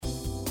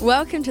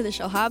Welcome to the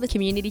Shellharbour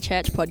Community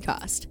Church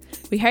podcast.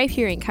 We hope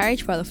you're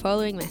encouraged by the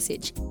following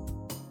message.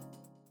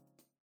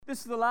 This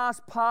is the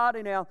last part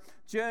in our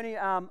journey,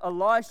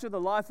 Elisha, the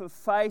life of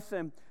faith,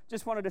 and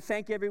just wanted to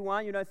thank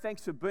everyone.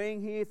 Thanks for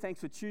being here. Thanks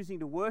for choosing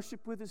to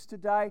worship with us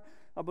today.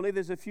 I believe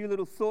there's a few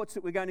little thoughts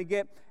that we're going to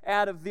get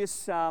out of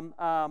this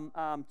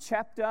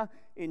chapter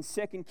in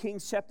 2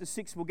 Kings chapter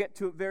 6. We'll get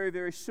to it very,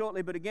 very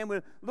shortly. But again,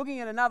 we're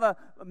looking at another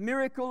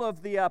miracle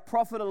of the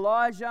prophet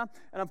Elijah.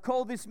 And I've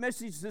called this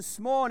message this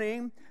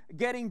morning,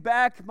 Getting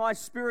Back My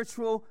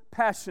Spiritual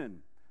Passion.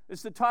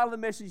 It's the title of the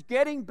message,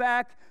 Getting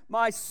Back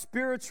My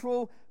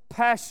Spiritual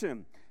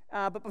Passion.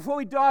 But before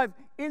we dive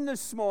in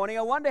this morning,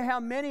 I wonder how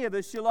many of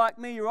us, you're like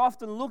me, you're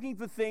often looking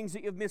for things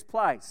that you've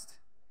misplaced.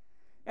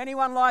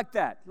 Anyone like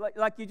that?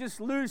 Like you just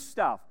lose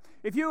stuff.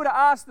 If you were to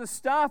ask the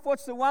staff,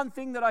 what's the one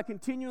thing that I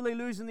continually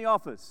lose in the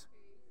office?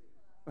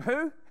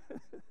 Who?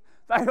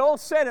 They all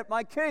said it,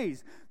 my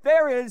keys.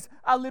 There is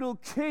a little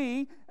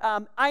key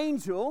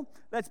angel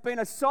that's been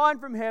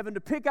assigned from heaven to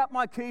pick up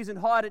my keys and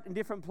hide it in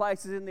different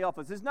places in the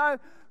office. There's no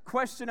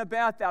question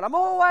about that. I'm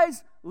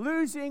always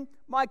losing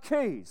my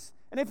keys.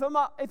 And if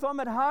I'm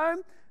at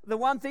home, the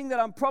one thing that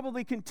I'm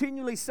probably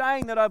continually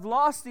saying that I've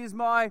lost is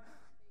my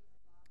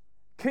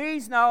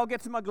keys. No, I'll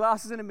get to my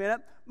glasses in a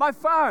minute. My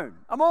phone.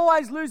 I'm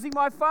always losing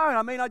my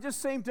phone. I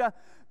just seem to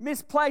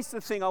misplace the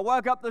thing. I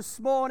woke up this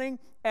morning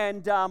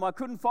and I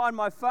couldn't find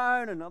my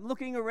phone, and I'm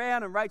looking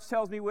around and Rach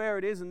tells me where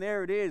it is, and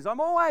there it is. I'm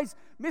always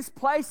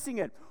misplacing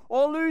it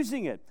or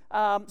losing it.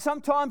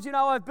 Sometimes,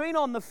 I've been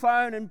on the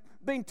phone and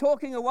been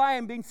talking away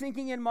and been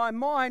thinking in my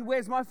mind,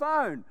 where's my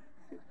phone?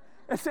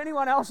 Has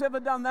anyone else ever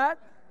done that?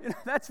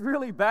 That's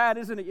really bad,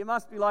 isn't it? You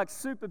must be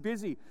super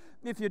busy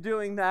if you're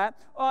doing that.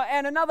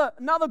 And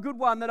another good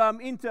one that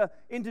I'm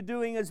into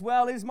doing as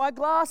well is my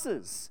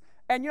glasses.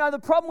 And the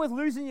problem with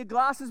losing your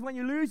glasses, when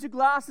you lose your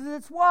glasses,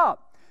 it's what?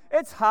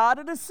 It's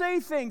harder to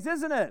see things,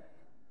 isn't it?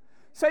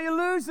 So you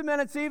lose them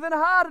and it's even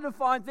harder to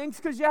find things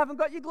because you haven't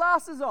got your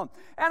glasses on.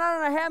 And I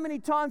don't know how many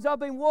times I've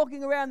been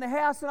walking around the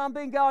house and I've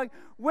been going,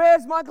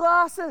 where's my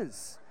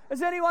glasses?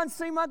 Has anyone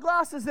seen my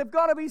glasses? They've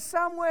got to be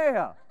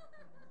somewhere.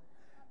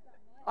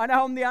 I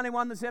know I'm the only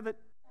one that's ever...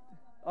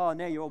 Oh,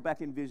 now you're all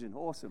back in vision.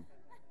 Awesome.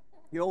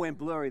 You all went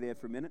blurry there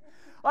for a minute.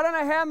 I don't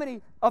know how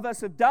many of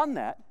us have done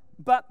that,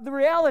 but the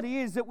reality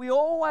is that we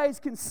always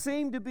can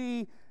seem to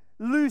be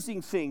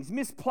losing things,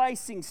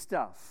 misplacing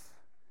stuff.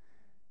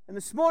 And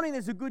this morning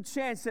there's a good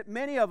chance that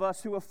many of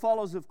us who are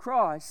followers of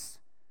Christ,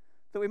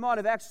 that we might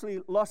have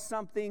actually lost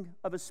something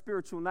of a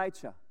spiritual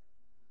nature.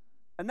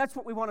 And that's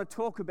what we want to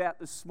talk about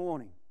this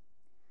morning.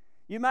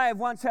 You may have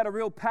once had a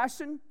real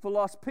passion for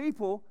lost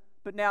people,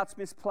 but now it's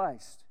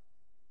misplaced.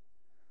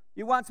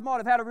 You once might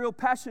have had a real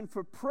passion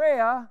for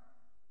prayer,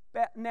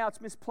 but now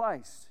it's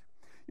misplaced.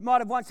 You might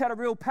have once had a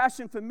real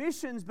passion for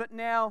missions, but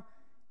now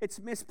it's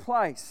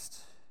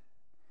misplaced.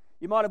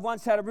 You might have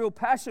once had a real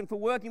passion for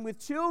working with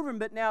children,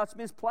 but now it's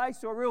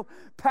misplaced, or a real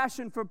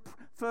passion for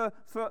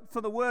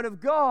the Word of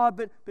God,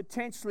 but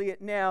potentially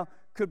it now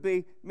could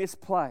be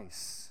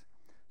misplaced.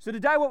 So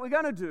today what we're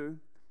going to do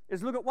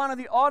is look at one of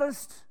the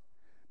oddest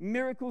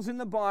miracles in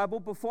the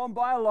Bible performed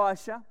by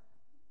Elisha.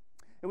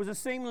 It was a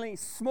seemingly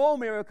small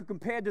miracle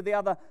compared to the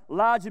other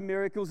larger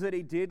miracles that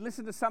he did.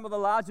 Listen to some of the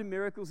larger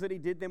miracles that he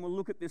did, then we'll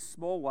look at this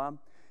small one.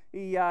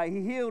 He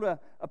healed a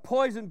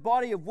poisoned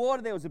body of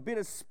water. There was a bit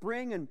of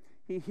spring, and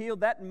he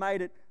healed that and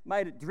made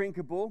it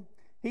drinkable.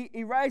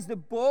 He raised a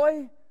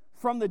boy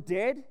from the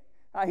dead.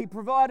 He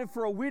provided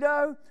for a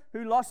widow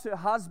who lost her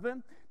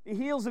husband. He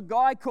heals a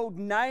guy called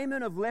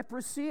Naaman of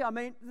leprosy.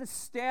 An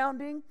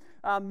astounding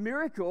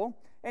miracle.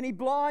 And he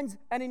blinds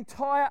an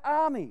entire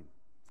army.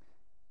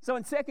 So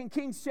in 2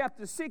 Kings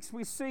chapter 6,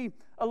 we see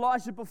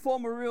Elisha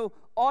perform a real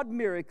odd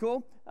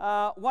miracle.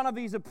 One of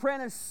his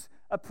apprentice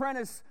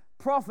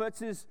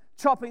prophets is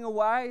chopping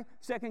away.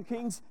 2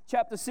 Kings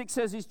chapter 6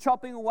 says he's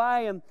chopping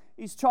away, and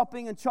he's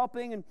chopping and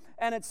chopping,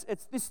 and it's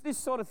this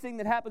sort of thing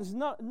that happens.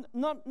 Not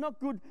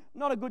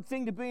a good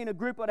thing to be in a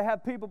group or to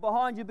have people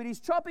behind you, but he's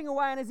chopping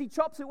away, and as he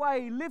chops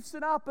away, he lifts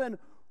it up, and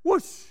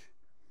whoosh!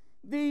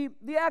 The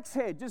axe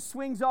head just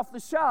swings off the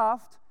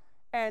shaft,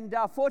 and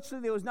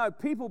fortunately there was no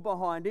people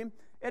behind him.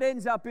 It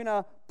ends up in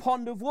a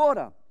pond of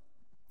water.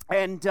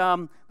 And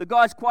the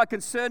guy's quite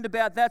concerned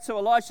about that, so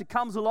Elisha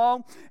comes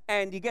along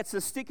and he gets a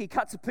stick. He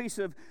cuts a piece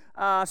of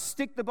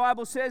stick, the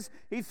Bible says.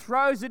 He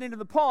throws it into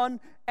the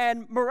pond,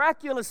 and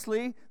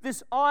miraculously,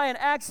 this iron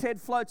axe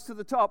head floats to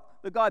the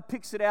top. The guy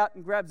picks it out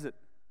and grabs it.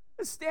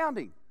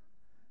 Astounding.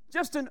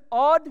 Just an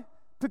odd,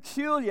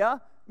 peculiar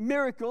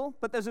miracle,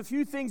 but there's a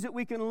few things that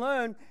we can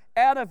learn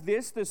out of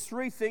this. There's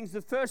three things.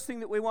 The first thing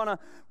that we want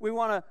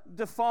to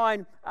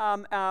define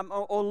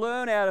or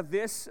learn out of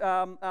this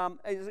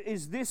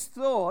is this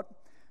thought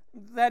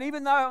that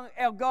even though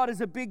our God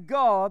is a big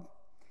God,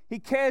 He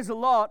cares a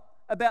lot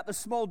about the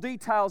small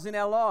details in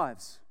our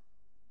lives.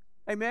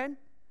 Amen?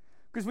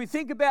 Because we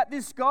think about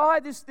this guy,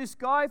 this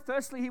guy,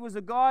 firstly, he was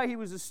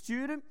a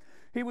student.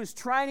 He was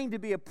training to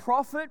be a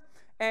prophet.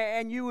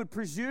 And you would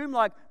presume,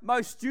 like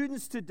most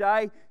students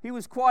today, he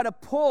was quite a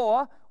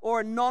poor or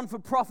a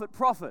non-for-profit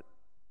prophet.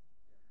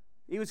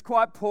 He was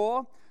quite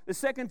poor. The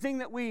second thing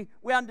that we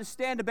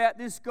understand about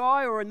this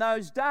guy, or in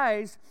those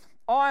days,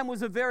 iron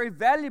was a very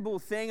valuable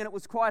thing and it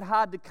was quite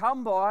hard to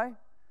come by.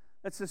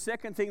 That's the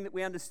second thing that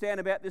we understand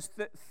about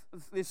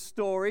this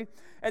story.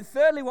 And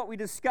thirdly, what we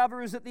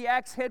discover is that the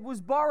axe head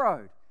was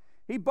borrowed.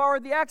 He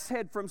borrowed the axe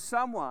head from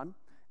someone,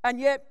 and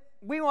yet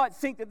we might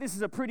think that this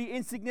is a pretty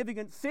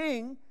insignificant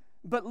thing,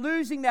 but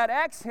losing that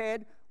axe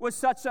head was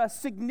such a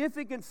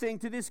significant thing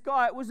to this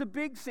guy. It was a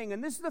big thing.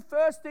 And this is the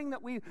first thing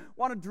that we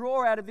want to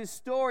draw out of this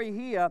story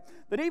here,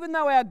 that even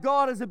though our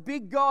God is a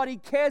big God, He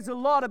cares a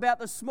lot about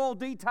the small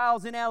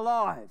details in our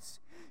lives.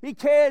 He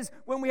cares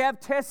when we have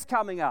tests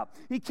coming up.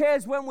 He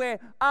cares when we're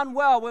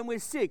unwell, when we're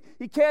sick.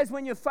 He cares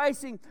when you're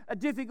facing a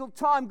difficult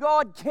time.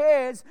 God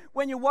cares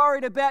when you're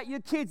worried about your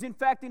kids. In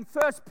fact, in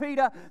 1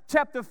 Peter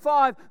chapter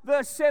 5,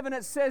 verse 7,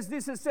 it says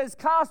this. It says,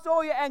 cast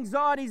all your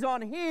anxieties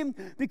on Him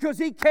because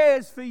He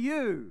cares for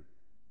you.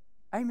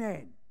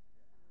 Amen.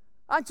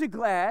 Aren't you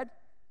glad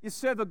you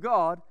serve a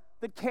God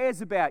that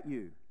cares about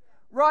you?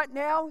 Right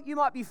now, you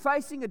might be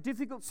facing a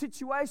difficult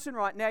situation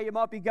right now. You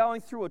might be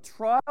going through a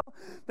trial.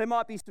 There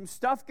might be some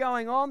stuff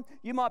going on.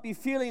 You might be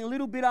feeling a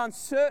little bit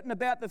uncertain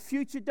about the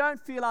future.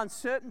 Don't feel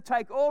uncertain.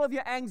 Take all of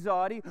your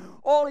anxiety,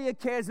 all of your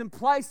cares, and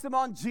place them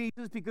on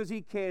Jesus because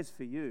He cares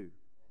for you.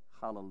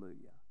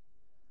 Hallelujah.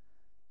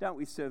 Don't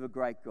we serve a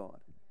great God?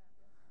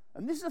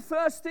 And this is the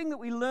first thing that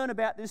we learn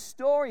about this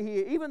story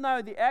here. Even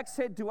though the axe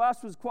head to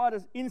us was quite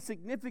an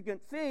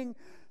insignificant thing,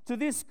 to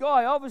this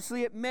guy,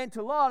 obviously it meant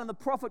a lot, and the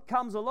prophet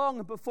comes along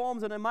and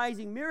performs an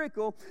amazing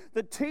miracle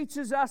that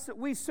teaches us that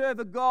we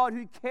serve a God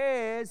who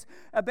cares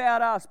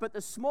about us. But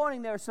this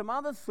morning there are some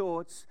other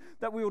thoughts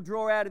that we will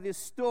draw out of this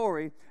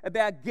story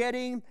about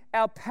getting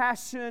our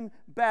passion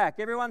back.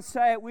 Everyone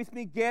say it with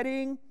me,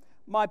 getting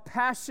my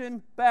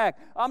passion back.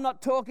 I'm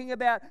not talking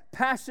about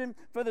passion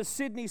for the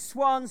Sydney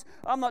Swans.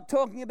 I'm not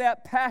talking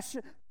about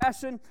passion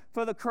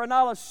for the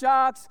Cronulla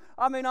Sharks.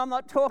 I'm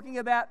not talking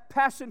about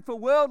passion for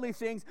worldly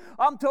things.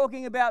 I'm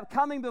talking about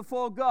coming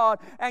before God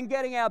and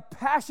getting our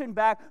passion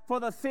back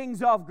for the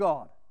things of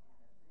God.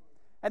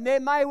 And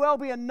there may well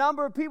be a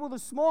number of people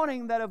this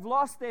morning that have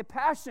lost their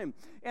passion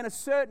in a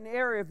certain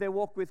area of their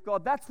walk with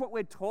God. That's what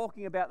we're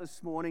talking about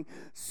this morning,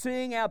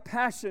 seeing our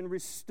passion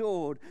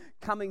restored,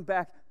 coming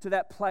back to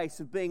that place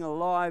of being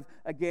alive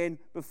again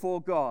before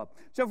God.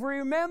 So if we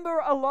remember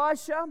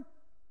Elisha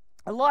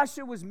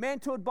was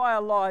mentored by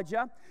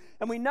Elijah,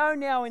 and we know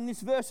now in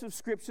this verse of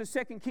Scripture,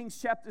 2 Kings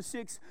chapter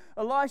 6,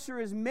 Elisha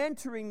is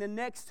mentoring the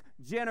next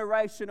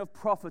generation of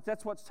prophets.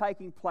 That's what's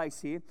taking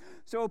place here.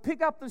 So we'll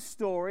pick up the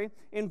story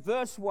in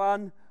verse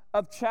 1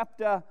 of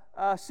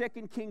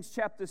 2 Kings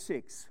chapter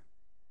 6.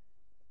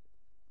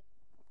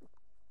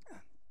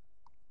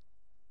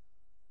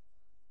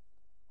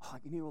 Oh, I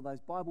can hear all those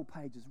Bible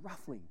pages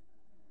ruffling.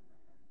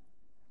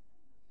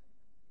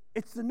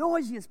 It's the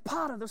noisiest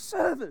part of the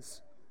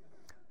service.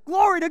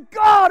 Glory to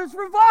God, it's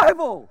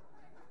revival.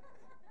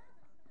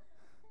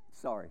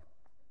 Sorry,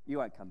 you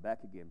won't come back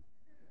again.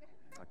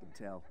 I can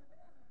tell.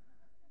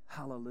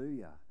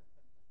 Hallelujah.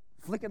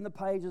 Flicking the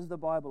pages of the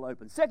Bible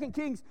open. 2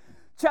 Kings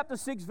chapter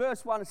 6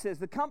 verse 1, it says,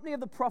 the company of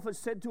the prophets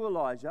said to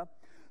Elijah,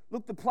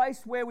 look, the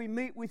place where we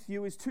meet with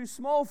you is too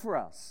small for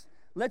us.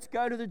 Let's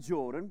go to the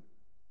Jordan,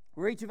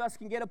 where each of us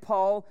can get a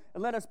pole,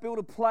 and let us build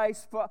a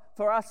place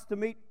for us to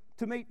meet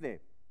there.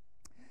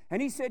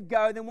 And he said,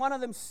 go. Then one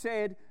of them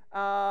said,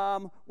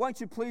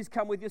 won't you please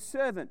come with your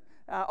servant?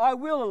 I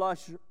will,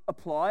 Elisha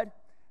replied.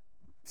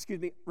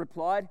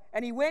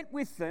 And he went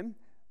with them.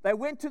 They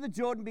went to the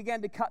Jordan and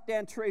began to cut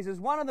down trees. As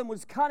one of them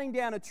was cutting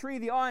down a tree,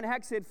 the iron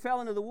axe head fell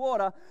into the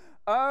water.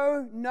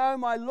 Oh, no,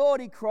 my Lord,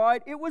 he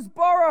cried, it was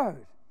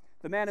borrowed.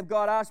 The man of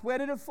God asked, where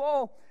did it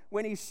fall?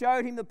 When he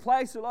showed him the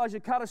place, Elijah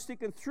cut a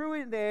stick and threw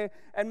it there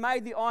and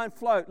made the iron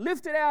float.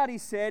 Lift it out, he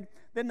said.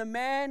 Then the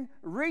man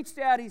reached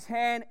out his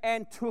hand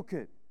and took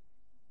it.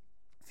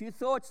 A few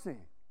thoughts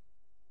there.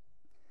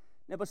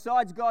 Now,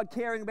 besides God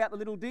caring about the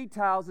little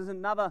details, there's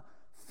another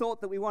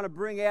thought that we want to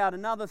bring out,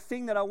 another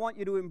thing that I want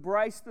you to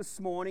embrace this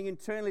morning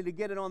internally to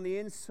get it on the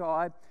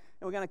inside.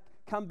 And we're going to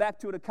come back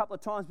to it a couple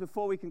of times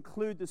before we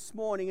conclude this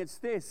morning. It's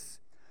this: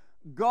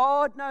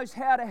 God knows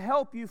how to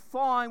help you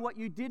find what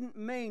you didn't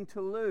mean to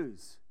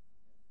lose.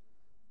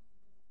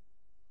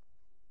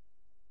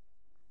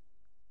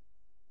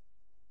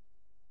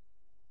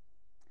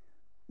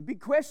 The big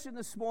question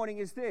this morning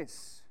is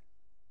this: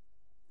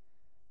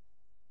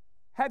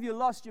 have you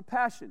lost your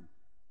passion?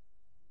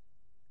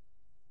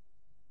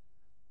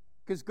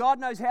 Because God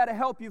knows how to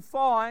help you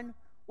find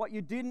what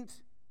you didn't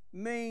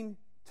mean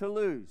to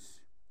lose.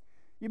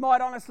 You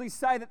might honestly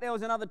say that there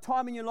was another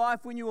time in your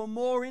life when you were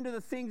more into the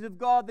things of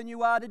God than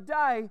you are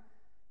today.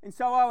 And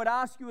so I would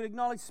ask you to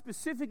acknowledge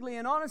specifically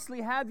and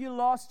honestly, have you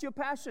lost your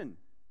passion?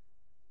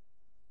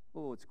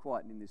 Oh, it's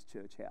quiet in this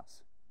church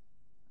house.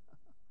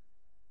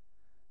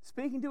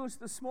 Speaking to us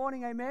this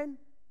morning, amen?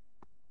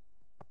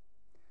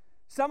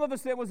 Some of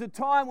us, there was a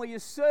time where you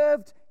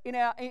served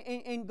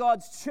in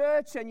God's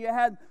church and you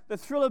had the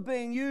thrill of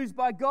being used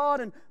by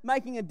God and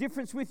making a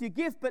difference with your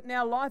gift, but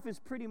now life is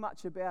pretty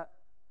much about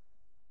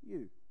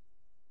you.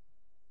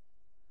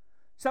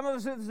 Some of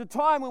us, there was a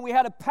time when we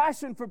had a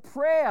passion for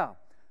prayer.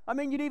 I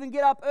mean, you'd even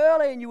get up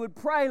early and you would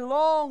pray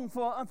long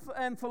for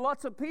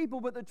lots of people,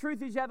 but the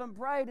truth is you haven't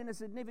prayed in a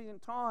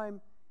significant time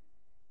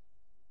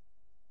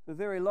in a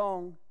very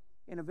long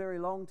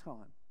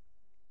time.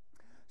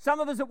 Some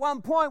of us at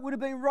one point would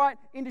have been right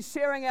into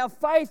sharing our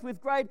faith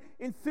with great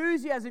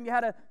enthusiasm. You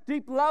had a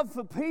deep love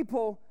for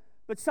people,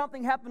 but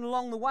something happened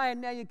along the way, and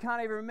now you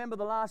can't even remember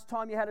the last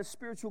time you had a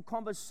spiritual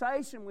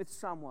conversation with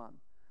someone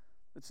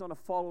that's not a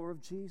follower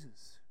of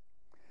Jesus.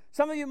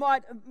 Some of you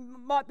might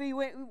be,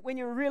 when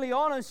you're really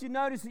honest, you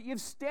notice that your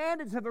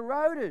standards have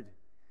eroded.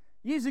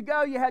 Years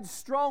ago, you had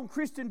strong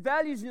Christian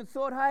values and you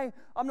thought, hey,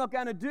 I'm not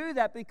going to do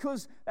that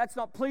because that's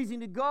not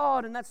pleasing to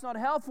God and that's not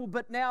helpful.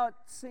 But now it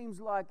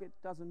seems like it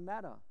doesn't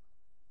matter.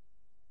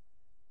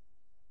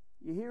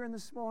 You hearing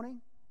this morning?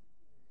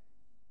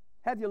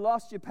 Have you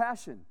lost your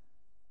passion?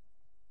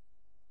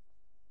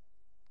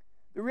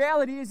 The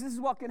reality is this is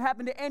what can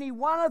happen to any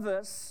one of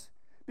us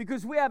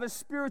because we have a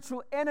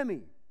spiritual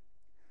enemy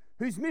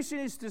whose mission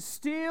is to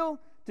steal,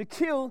 to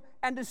kill,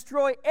 and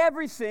destroy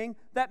everything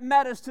that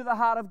matters to the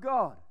heart of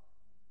God.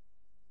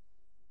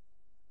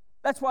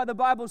 That's why the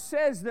Bible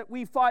says that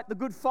we fight the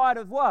good fight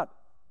of what?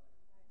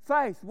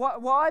 Faith.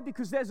 Why?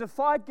 Because there's a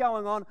fight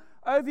going on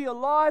over your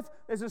life.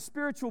 There's a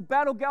spiritual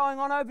battle going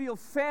on over your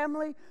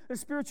family. A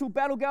spiritual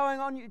battle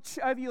going on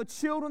over your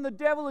children. The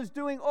devil is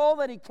doing all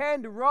that he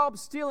can to rob,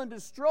 steal, and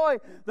destroy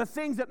the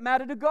things that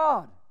matter to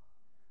God.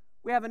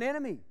 We have an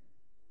enemy.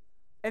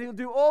 And he'll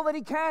do all that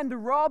he can to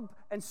rob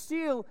and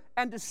steal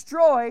and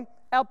destroy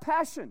our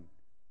passion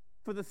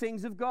for the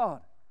things of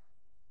God.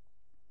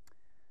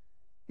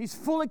 He's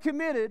fully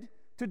committed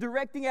to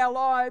directing our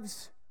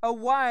lives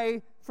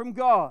away from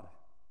God.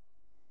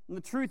 And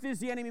the truth is,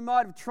 the enemy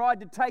might have tried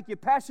to take your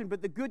passion,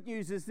 but the good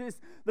news is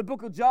this. The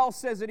book of Joel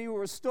says that he will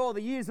restore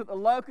the years that the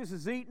locust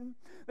has eaten.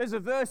 There's a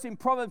verse in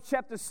Proverbs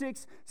chapter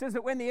 6 says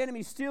that when the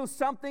enemy steals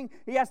something,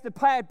 he has to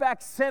pay it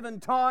back 7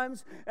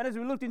 times. And as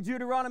we looked in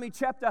Deuteronomy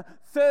chapter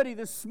 30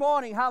 this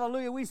morning,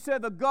 hallelujah, we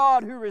serve a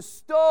God who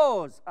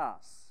restores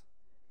us.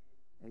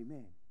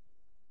 Amen.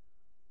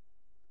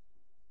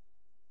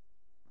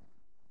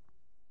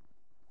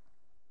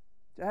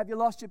 So have you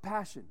lost your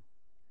passion?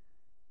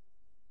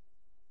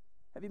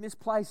 Have you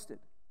misplaced it?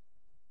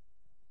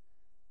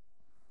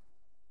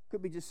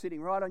 Could be just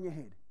sitting right on your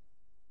head.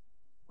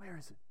 Where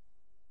is it?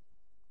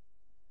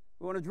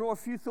 We want to draw a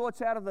few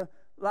thoughts out of the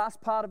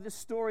last part of this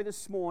story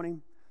this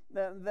morning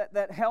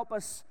that help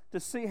us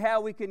to see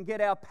how we can get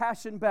our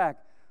passion back.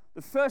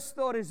 The first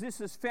thought is this,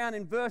 is found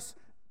in verse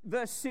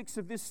 6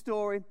 of this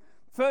story.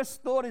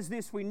 First thought is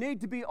this: we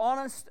need to be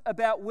honest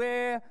about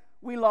where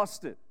we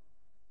lost it.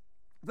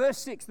 Verse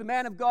 6, the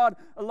man of God,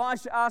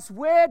 Elisha, asks,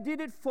 where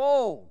did it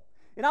fall?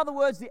 In other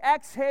words, the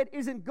axe head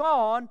isn't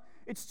gone,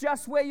 it's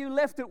just where you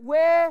left it.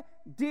 Where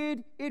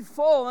did it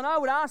fall? And I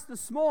would ask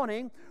this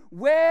morning,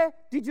 where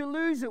did you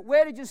lose it?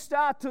 Where did you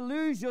start to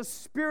lose your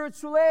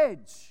spiritual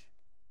edge?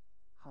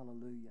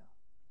 Hallelujah.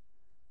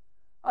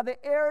 Are there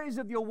areas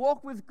of your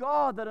walk with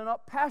God that are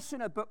not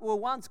passionate but were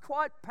once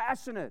quite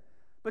passionate,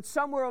 but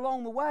somewhere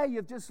along the way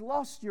you've just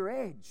lost your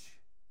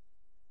edge?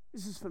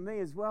 This is for me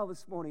as well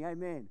this morning,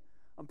 amen.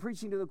 I'm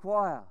preaching to the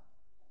choir.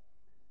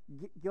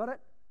 Got it?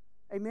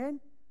 Amen?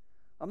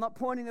 I'm not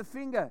pointing the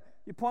finger.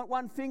 You point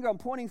one finger, I'm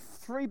pointing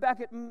 3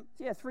 back at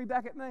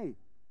me.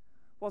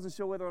 Wasn't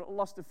sure whether I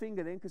lost a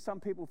finger then, because some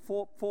people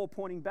 4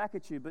 pointing back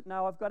at you, but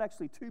no, I've got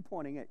actually 2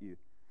 pointing at you.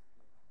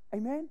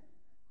 Amen?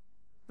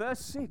 Verse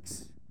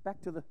 6.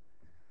 Back to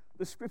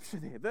the scripture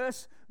there.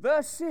 Verse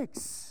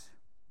 6.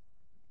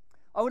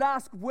 I would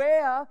ask,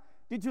 where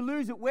did you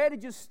lose it? Where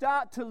did you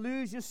start to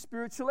lose your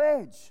spiritual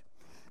edge?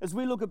 As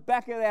we look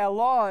back at our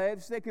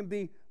lives, there can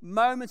be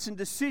moments and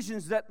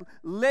decisions that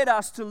led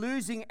us to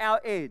losing our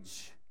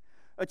edge.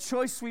 A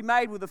choice we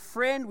made with a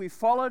friend we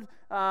followed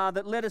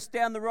that led us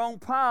down the wrong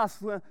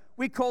path.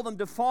 We call them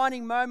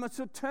defining moments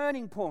or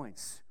turning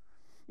points.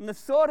 And the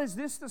thought is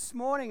this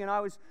morning, and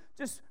I was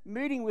just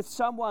meeting with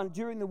someone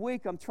during the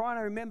week. I'm trying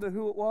to remember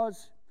who it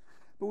was.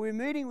 But we were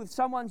meeting with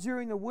someone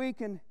during the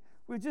week, and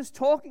we were just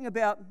talking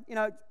about,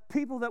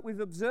 people that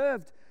we've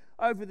observed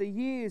over the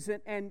years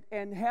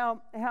and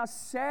how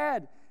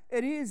sad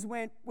it is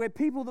where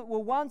people that were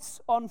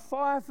once on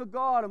fire for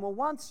God and were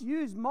once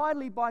used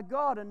mightily by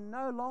God and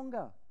no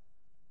longer.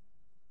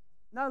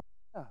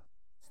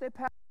 Their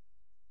passion.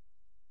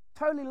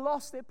 Totally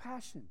lost their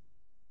passion.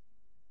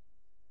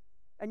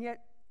 And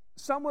yet,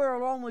 somewhere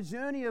along the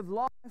journey of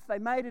life, they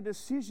made a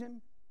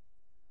decision.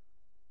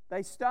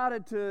 They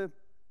started to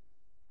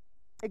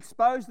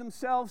expose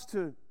themselves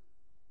to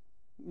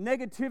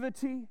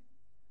negativity,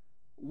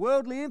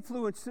 worldly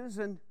influences,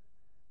 and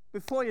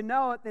before you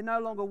know it, they're no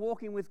longer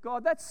walking with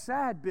God. That's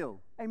sad,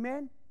 Bill.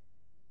 Amen?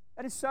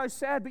 That is so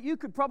sad, but you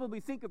could probably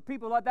think of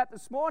people like that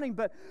this morning,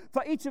 but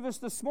for each of us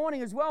this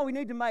morning as well, we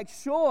need to make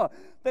sure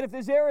that if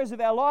there's areas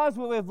of our lives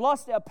where we've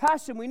lost our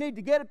passion, we need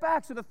to get it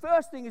back. So the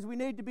first thing is we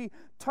need to be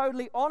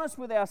totally honest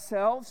with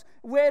ourselves.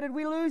 Where did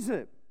we lose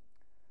it?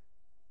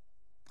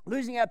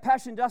 Losing our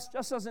passion just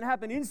doesn't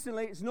happen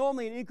instantly. It's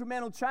normally an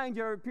incremental change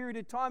over a period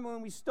of time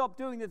when we stop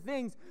doing the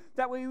things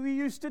that we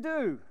used to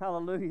do.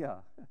 Hallelujah.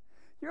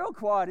 You're all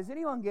quiet. Is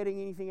anyone getting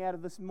anything out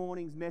of this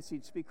morning's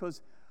message?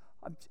 Because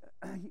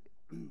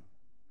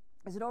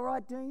is it all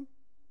right, Dean?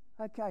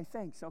 Okay,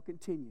 thanks. I'll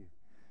continue.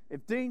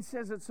 If Dean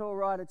says it's all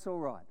right, it's all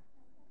right.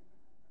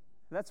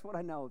 That's what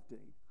I know of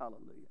Dean.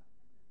 Hallelujah.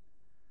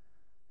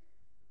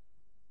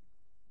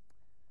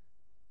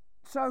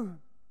 So,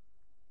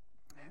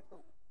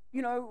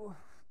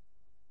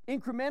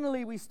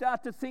 incrementally we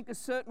start to think a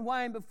certain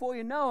way, and before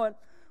you know it,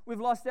 we've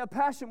lost our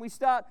passion. We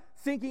start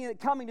thinking that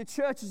coming to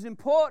church is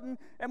important,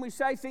 and we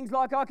say things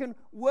like, I can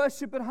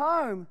worship at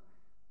home.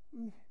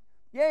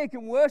 Yeah, you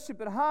can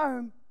worship at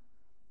home,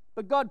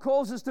 but God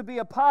calls us to be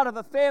a part of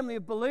a family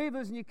of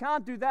believers, and you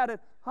can't do that at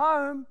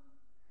home.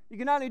 You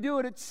can only do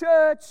it at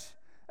church.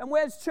 And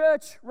where's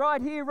church?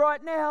 Right here,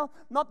 right now.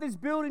 Not this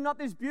building, not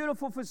this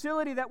beautiful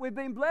facility that we've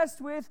been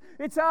blessed with.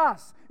 It's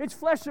us. It's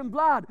flesh and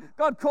blood.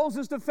 God calls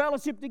us to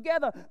fellowship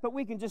together, but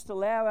we can just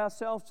allow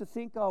ourselves to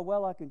think, oh,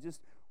 well, I can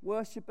just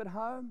worship at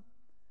home.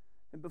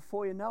 And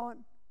before you know it,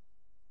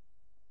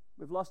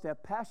 we've lost our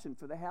passion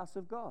for the house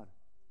of God.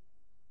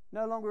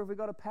 No longer have we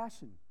got a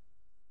passion.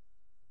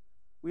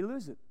 We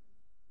lose it.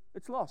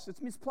 It's lost. It's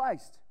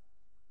misplaced.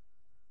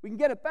 We can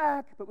get it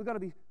back, but we've got to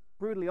be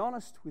brutally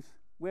honest with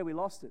where we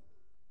lost it.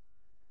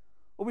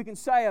 Or we can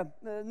say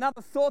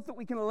another thought that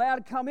we can allow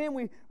to come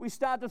in. We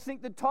start to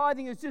think that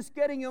tithing is just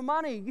getting your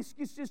money.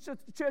 It's just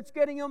the church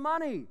getting your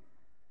money.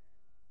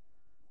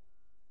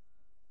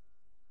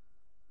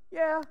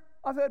 Yeah,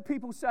 I've heard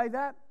people say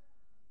that.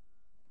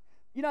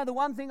 You know, the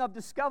one thing I've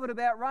discovered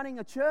about running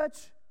a church,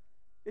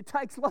 it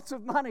takes lots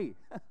of money.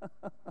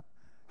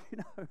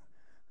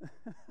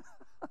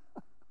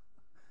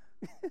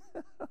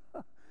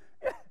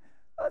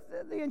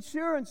 The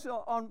insurance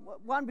on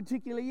one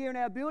particular year in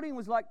our building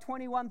was like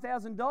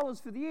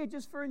 $21,000 for the year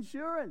just for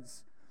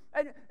insurance.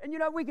 And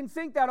we can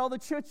think that, the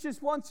church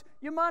just wants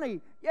your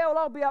money. Yeah, well,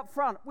 I'll be up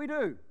front. We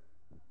do.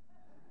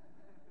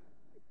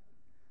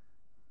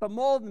 But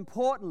more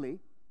importantly,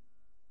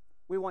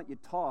 we want your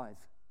tithe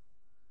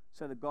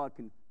so that God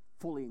can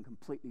fully and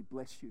completely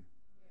bless you.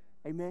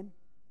 Amen?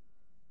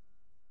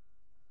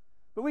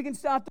 But we can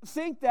start to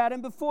think that,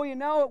 and before you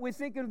know it, we're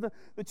thinking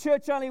the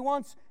church only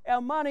wants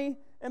our money,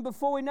 and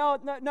before we know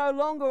it, no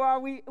longer are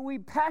we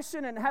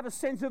passionate and have a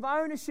sense of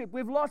ownership.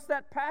 We've lost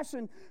that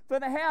passion for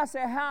the house.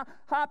 Our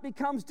heart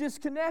becomes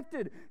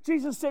disconnected.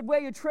 Jesus said, where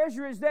your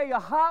treasure is, there your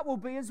heart will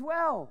be as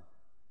well.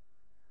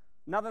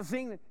 Another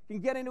thing that can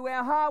get into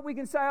our heart, we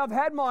can say, I've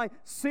had my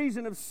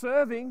season of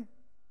serving.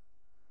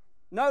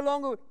 No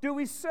longer do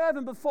we serve,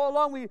 and before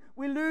long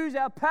we lose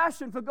our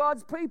passion for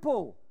God's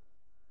people.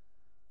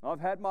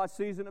 I've had my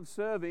season of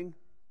serving.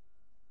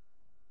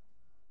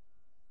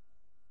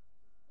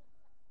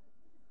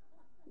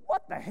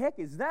 What the heck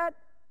is that?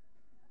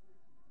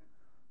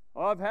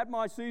 I've had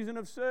my season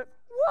of serving.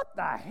 What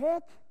the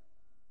heck?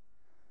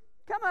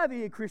 Come over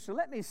here, Christian.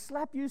 Let me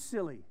slap you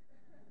silly.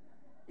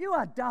 You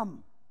are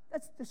dumb.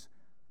 That's just,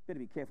 better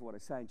be careful what I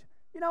say.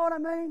 You know what I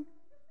mean?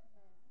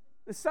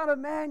 The Son of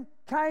Man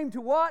came to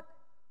what?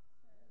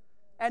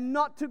 And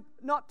not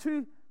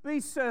to be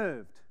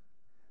served.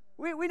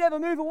 We never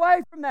move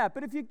away from that.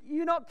 But if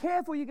you're not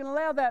careful, you can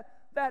allow that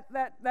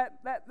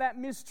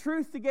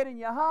mistruth to get in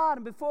your heart,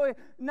 and before you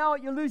know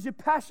it, you lose your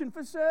passion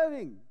for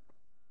serving.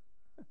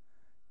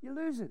 You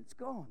lose it. It's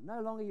gone.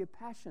 No longer your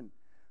passion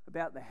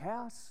about the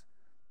house.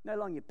 No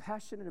longer you're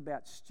passionate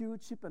about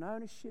stewardship and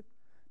ownership.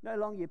 No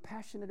longer you're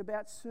passionate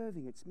about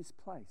serving. It's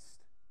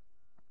misplaced.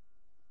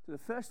 So the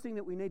first thing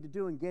that we need to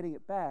do in getting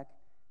it back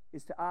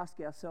is to ask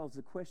ourselves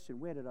the question,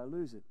 where did I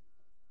lose it?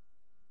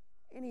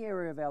 Any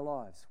area of our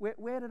lives.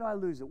 Where did I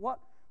lose it? What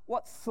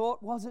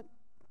thought was it?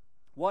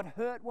 What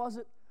hurt was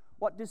it?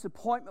 What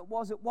disappointment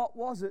was it? What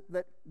was it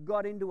that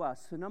got into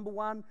us? So number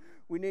one,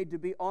 we need to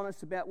be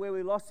honest about where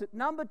we lost it.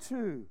 Number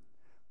two,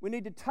 we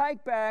need to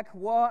take back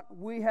what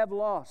we have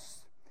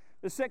lost.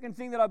 The second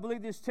thing that I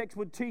believe this text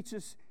would teach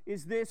us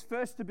is this.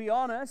 First, to be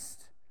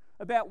honest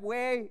about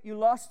where you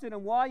lost it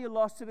and why you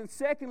lost it. And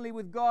secondly,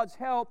 with God's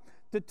help,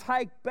 to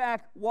take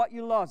back what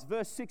you lost.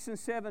 Verse 6 and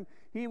 7,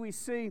 here we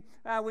see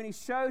when he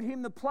showed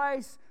him the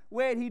place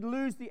where he'd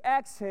lose the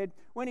axe head,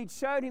 when he'd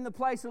showed him the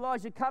place,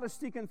 Elijah cut a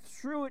stick and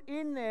threw it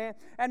in there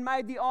and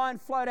made the iron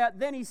float out.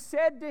 Then he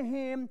said to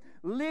him,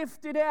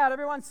 lift it out.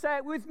 Everyone say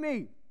it with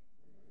me.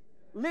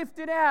 Lift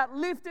it out,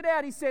 lift it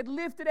out. He said,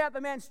 lift it out.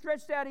 The man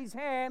stretched out his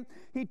hand.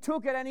 He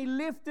took it and he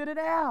lifted it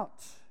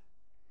out.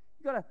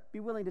 You've got to be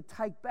willing to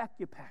take back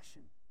your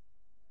passion.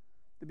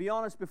 To be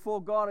honest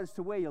before God as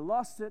to where you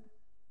lost it,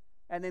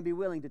 and then be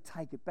willing to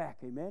take it back.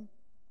 Amen?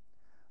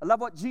 I love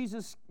what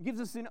Jesus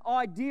gives us an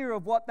idea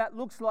of what that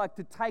looks like,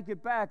 to take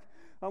it back.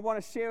 I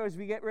want to share as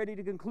we get ready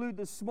to conclude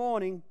this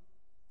morning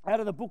out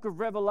of the book of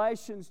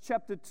Revelations,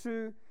 chapter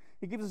 2.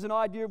 He gives us an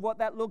idea of what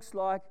that looks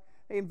like.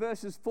 In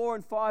verses 4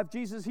 and 5,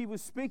 Jesus, he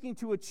was speaking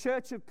to a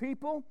church of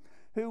people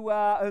who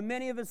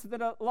many of us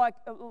that are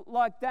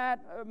like that,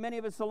 many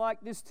of us are like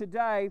this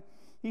today.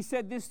 He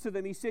said this to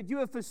them. He said, you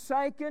have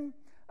forsaken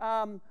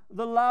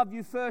the love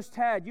you first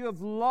had. You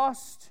have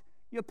lost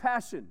your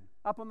passion.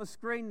 Up on the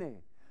screen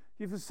there.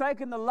 You've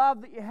forsaken the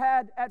love that you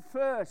had at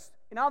first.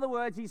 In other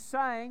words, he's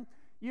saying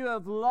you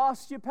have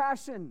lost your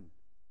passion.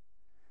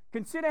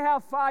 Consider how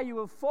far you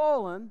have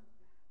fallen.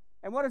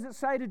 And what does it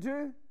say to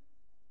do?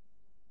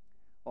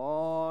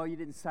 Oh, you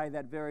didn't say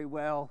that very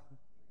well.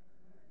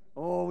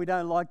 Oh, we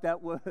don't like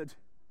that word.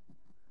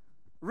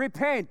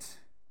 Repent.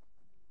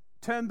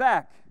 Turn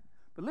back.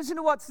 But listen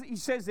to what he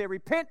says there.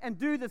 Repent and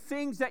do the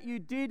things that you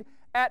did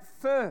at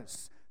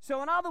first.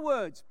 So in other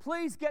words,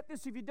 please get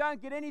this if you don't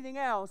get anything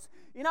else.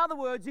 In other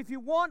words, if you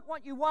want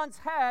what you once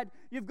had,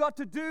 you've got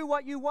to do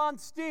what you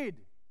once did.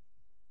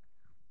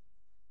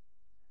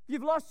 If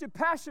you've lost your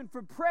passion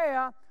for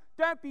prayer,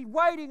 don't be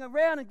waiting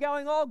around and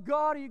going, oh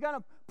God, are you going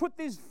to put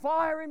this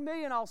fire in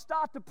me and I'll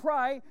start to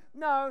pray?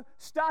 No,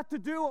 start to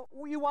do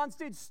what you once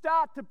did.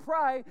 Start to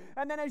pray,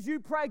 and then as you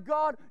pray,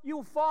 God,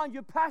 you'll find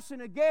your passion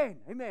again.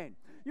 Amen.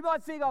 You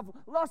might think, I've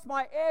lost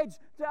my edge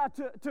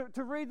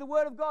to read the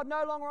Word of God.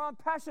 No longer I'm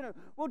passionate.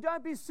 Well,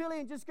 don't be silly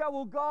and just go,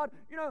 well, God,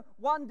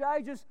 one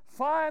day just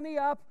fire me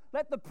up.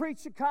 Let the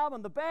preacher come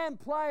and the band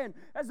play. And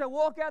as I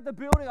walk out the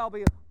building, I'll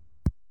be...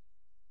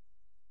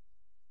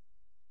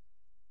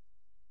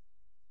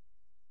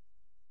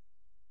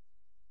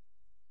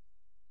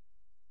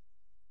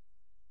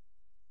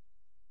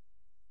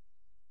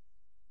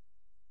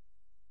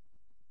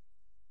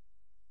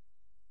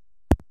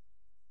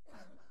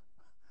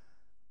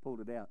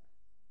 Pulled it out.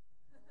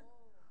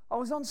 I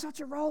was on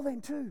such a roll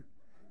then too.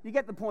 You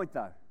get the point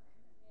though.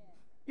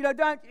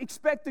 Don't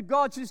expect that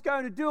God's just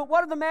going to do it.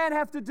 What did the man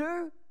have to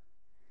do?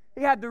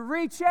 He had to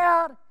reach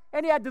out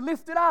and he had to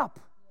lift it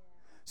up.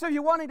 So if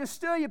you're wanting to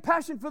stir your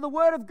passion for the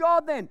Word of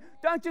God, then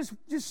don't just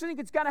think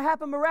it's going to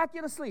happen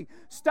miraculously.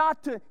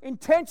 Start to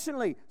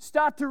intentionally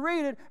start to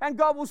read it, and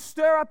God will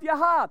stir up your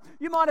heart.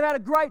 You might have had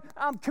a great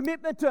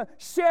commitment to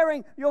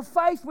sharing your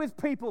faith with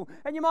people,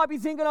 and you might be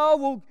thinking,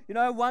 oh,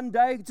 well, one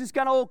day it's just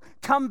going to all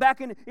come back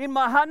in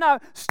my heart. No,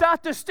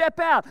 start to step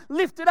out,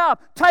 lift it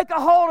up, take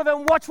a hold of it,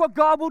 and watch what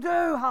God will do.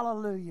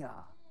 Hallelujah.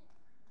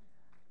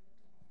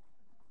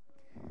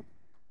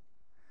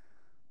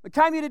 I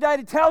came here today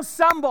to tell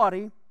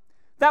somebody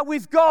that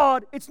with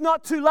God, it's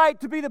not too late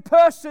to be the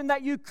person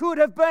that you could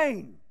have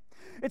been.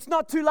 It's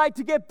not too late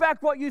to get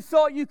back what you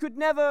thought you could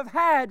never have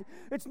had.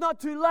 It's not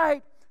too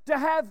late to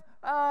have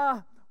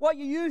what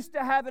you used to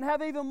have and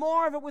have even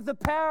more of it with the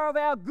power of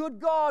our good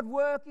God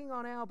working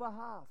on our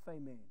behalf.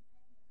 Amen.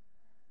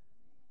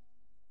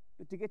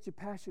 But to get your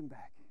passion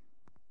back,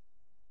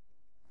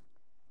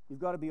 you've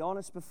got to be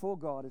honest before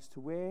God as to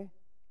where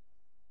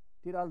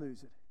did I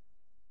lose it.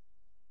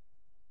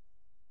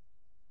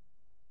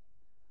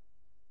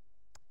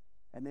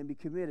 And then be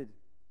committed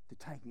to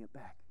taking it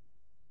back.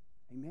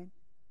 Amen?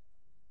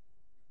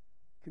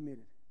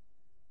 Committed.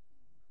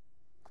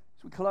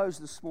 As we close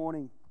this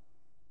morning,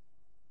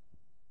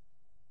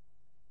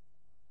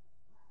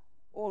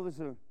 all of us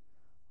are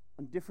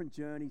on different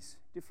journeys,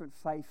 different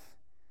faith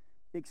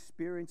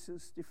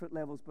experiences, different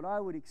levels, but I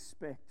would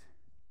expect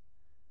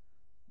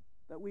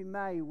that we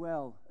may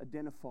well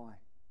identify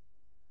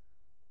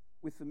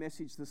with the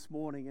message this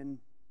morning and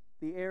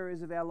the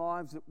areas of our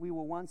lives that we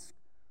were once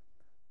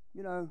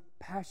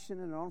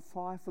passionate and on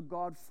fire for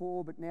God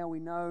for, but now we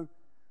know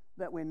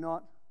that we're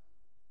not.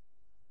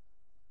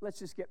 Let's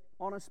just get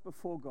honest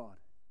before God.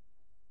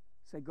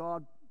 Say,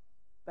 God,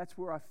 that's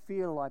where I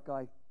feel like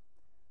I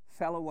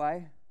fell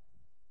away.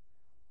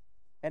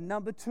 And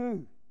number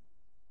 2,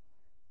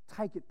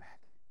 take it back.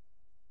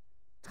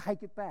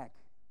 Take it back.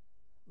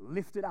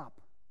 Lift it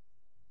up.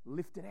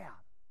 Lift it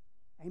out.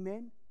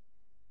 Amen?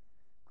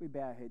 Can we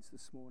bow our heads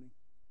this morning?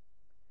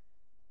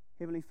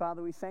 Heavenly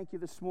Father, we thank you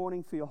this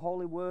morning for your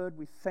holy word.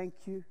 We thank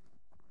you.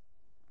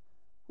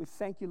 We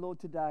thank you, Lord,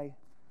 today.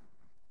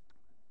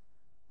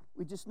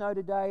 We just know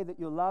today that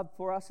your love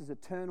for us is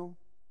eternal,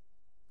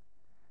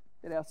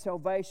 that our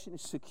salvation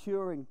is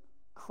secure in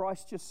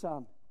Christ your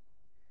Son,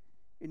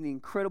 in the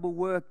incredible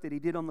work that he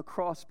did on the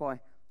cross by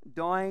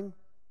dying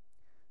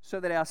so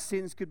that our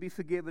sins could be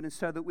forgiven and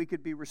so that we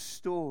could be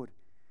restored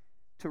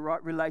to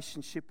right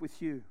relationship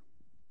with you.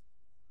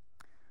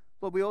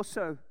 Lord, we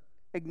also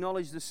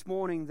acknowledge this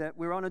morning that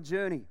we're on a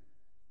journey.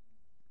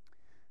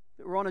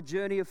 That we're on a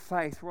journey of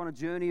faith. We're on a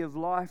journey of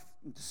life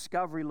and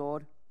discovery,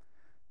 Lord.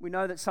 We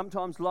know that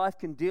sometimes life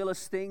can deal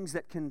us things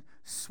that can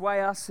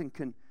sway us and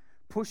can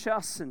push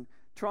us and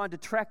try and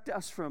detract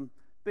us from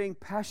being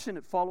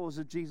passionate followers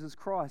of Jesus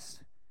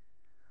Christ.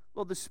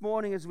 Lord, this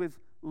morning as we've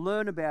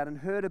learned about and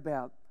heard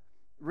about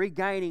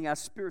regaining our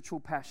spiritual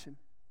passion,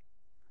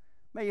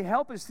 may you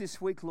help us this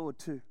week, Lord,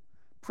 to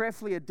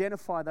prayerfully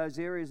identify those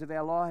areas of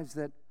our lives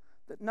that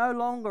no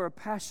longer are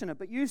passionate,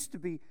 but used to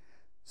be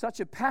such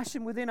a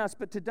passion within us,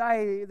 but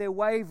today they're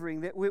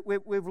wavering, that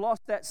we've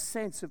lost that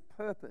sense of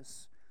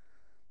purpose.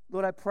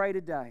 Lord, I pray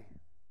today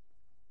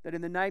that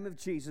in the name of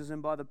Jesus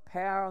and by the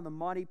power and the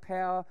mighty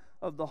power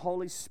of the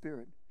Holy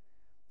Spirit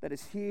that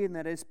is here and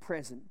that is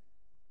present,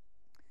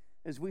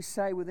 as we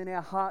say within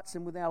our hearts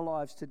and with our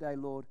lives today,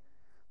 Lord,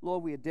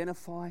 we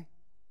identify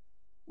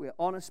we're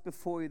honest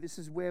before you. This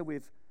is where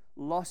we've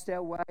lost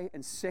our way.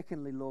 And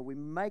secondly, Lord, we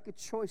make a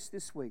choice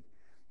this week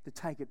to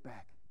take it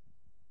back,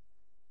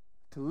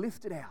 to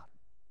lift it out.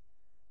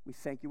 We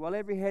thank you. While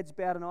every head's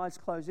bowed and eyes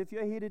closed, if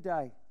you're here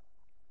today,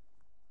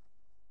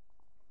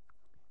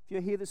 if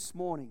you're here this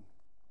morning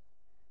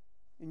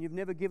and you've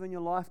never given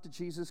your life to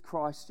Jesus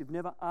Christ, you've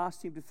never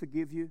asked Him to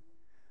forgive you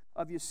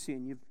of your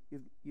sin,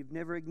 you've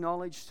never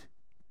acknowledged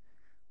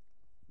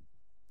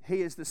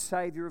He is the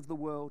Savior of the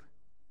world,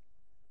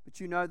 but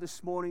you know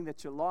this morning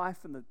that your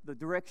life and the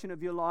direction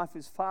of your life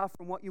is far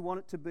from what you want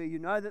it to be. You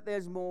know that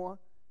there's more.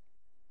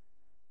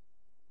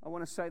 I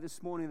want to say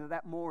this morning that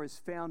that more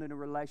is found in a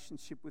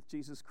relationship with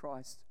Jesus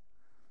Christ.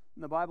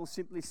 And the Bible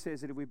simply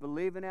says that if we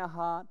believe in our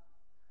heart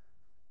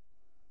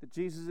that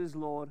Jesus is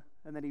Lord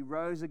and that He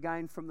rose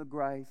again from the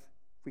grave,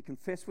 if we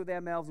confess with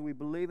our mouths and we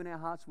believe in our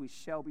hearts, we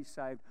shall be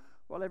saved.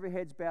 While every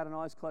head's bowed and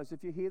eyes closed,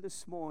 if you're here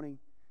this morning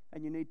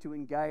and you need to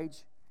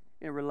engage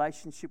in a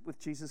relationship with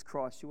Jesus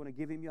Christ, you want to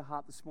give Him your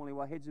heart this morning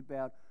while heads are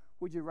bowed,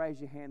 would you raise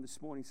your hand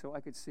this morning so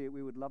I could see it?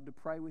 We would love to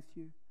pray with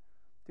you,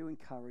 to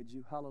encourage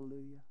you.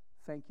 Hallelujah.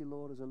 Thank you,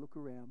 Lord, as I look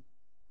around.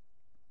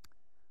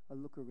 I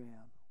look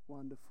around.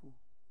 Wonderful.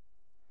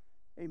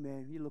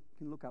 Amen. You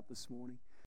can look up this morning.